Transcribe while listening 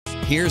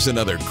here's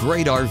another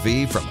great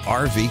RV from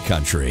RV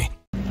Country.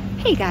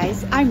 Hey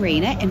guys, I'm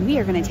Raina, and we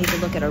are going to take a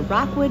look at a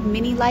Rockwood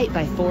Mini Lite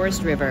by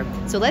Forest River.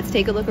 So let's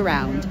take a look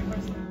around.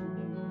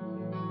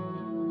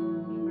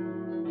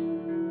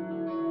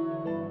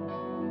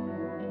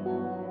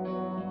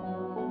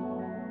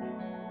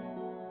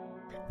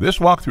 This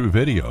walkthrough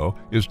video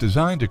is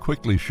designed to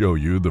quickly show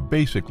you the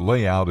basic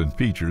layout and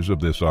features of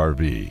this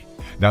RV.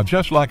 Now,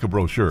 just like a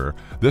brochure,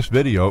 this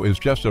video is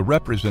just a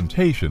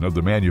representation of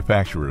the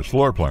manufacturer's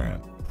floor plan.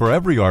 For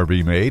every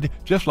RV made,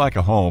 just like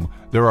a home,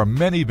 there are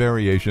many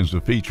variations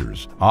of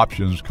features,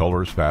 options,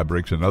 colors,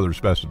 fabrics, and other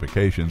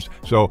specifications,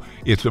 so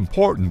it's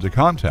important to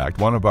contact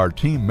one of our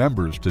team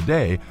members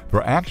today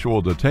for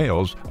actual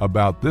details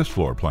about this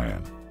floor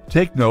plan.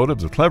 Take note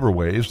of the clever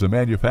ways the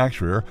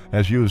manufacturer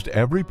has used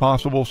every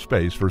possible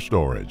space for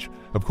storage.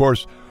 Of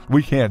course,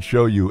 we can't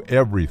show you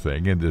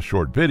everything in this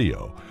short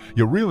video.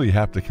 You really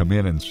have to come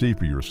in and see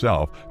for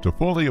yourself to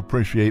fully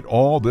appreciate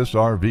all this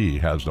RV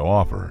has to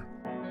offer.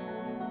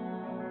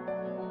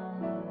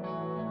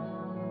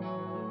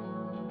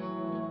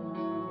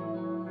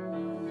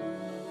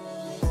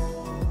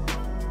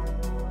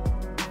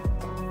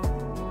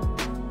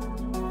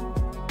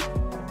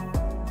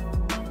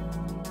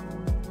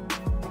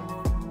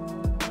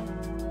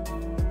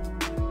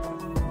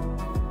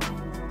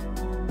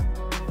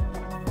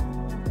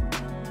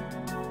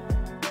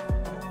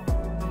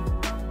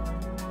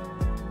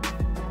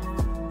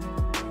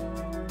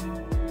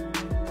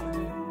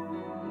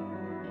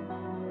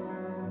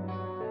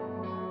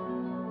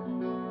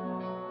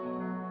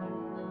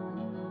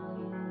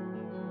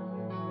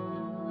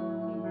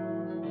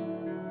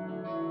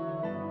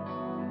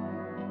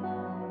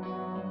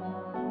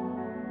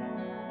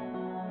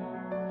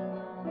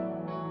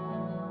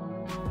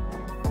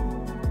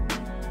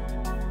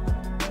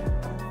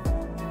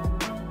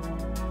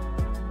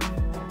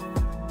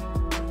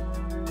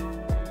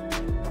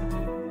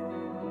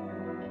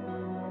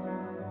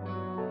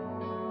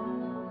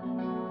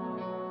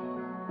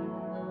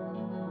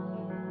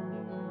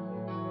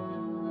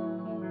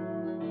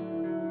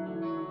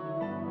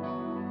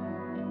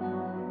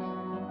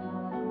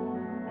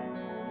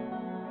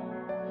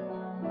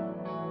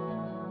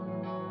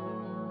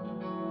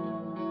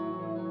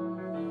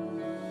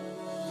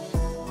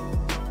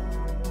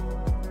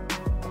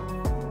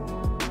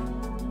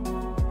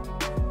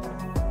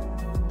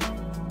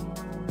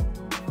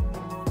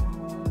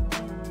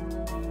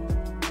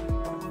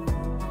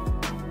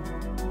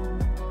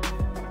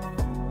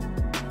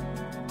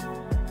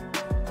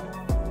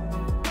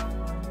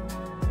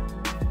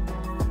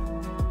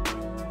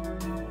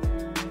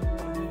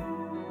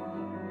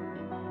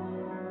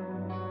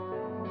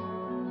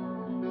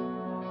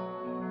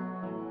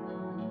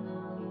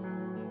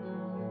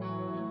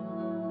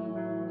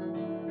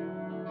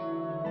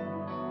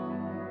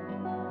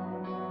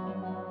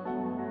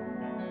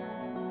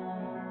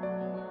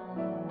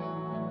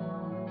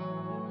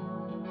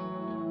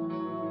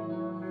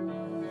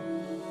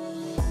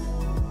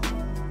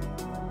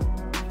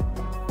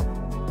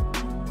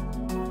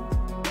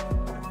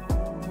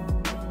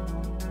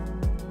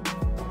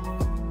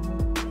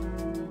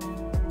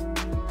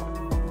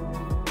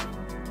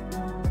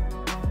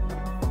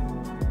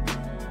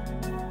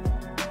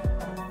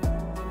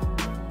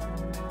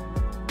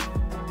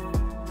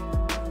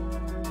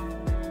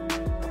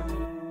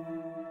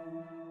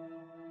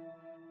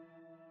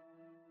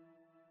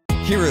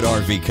 Here at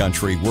RV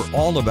Country, we're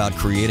all about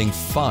creating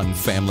fun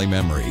family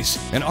memories.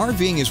 And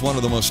RVing is one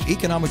of the most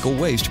economical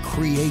ways to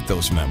create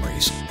those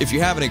memories. If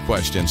you have any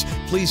questions,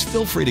 please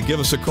feel free to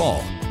give us a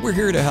call. We're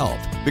here to help,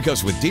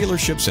 because with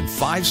dealerships in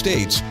 5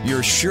 states,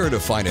 you're sure to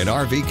find an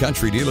RV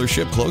Country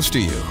dealership close to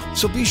you.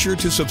 So be sure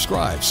to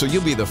subscribe so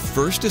you'll be the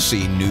first to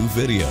see new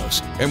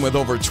videos. And with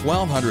over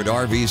 1,200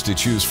 RVs to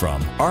choose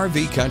from,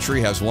 RV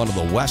Country has one of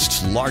the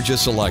West's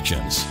largest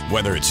selections.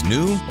 Whether it's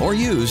new or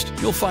used,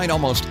 you'll find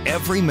almost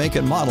every make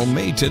and model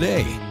made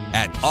today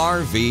at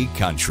RV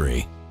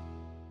Country.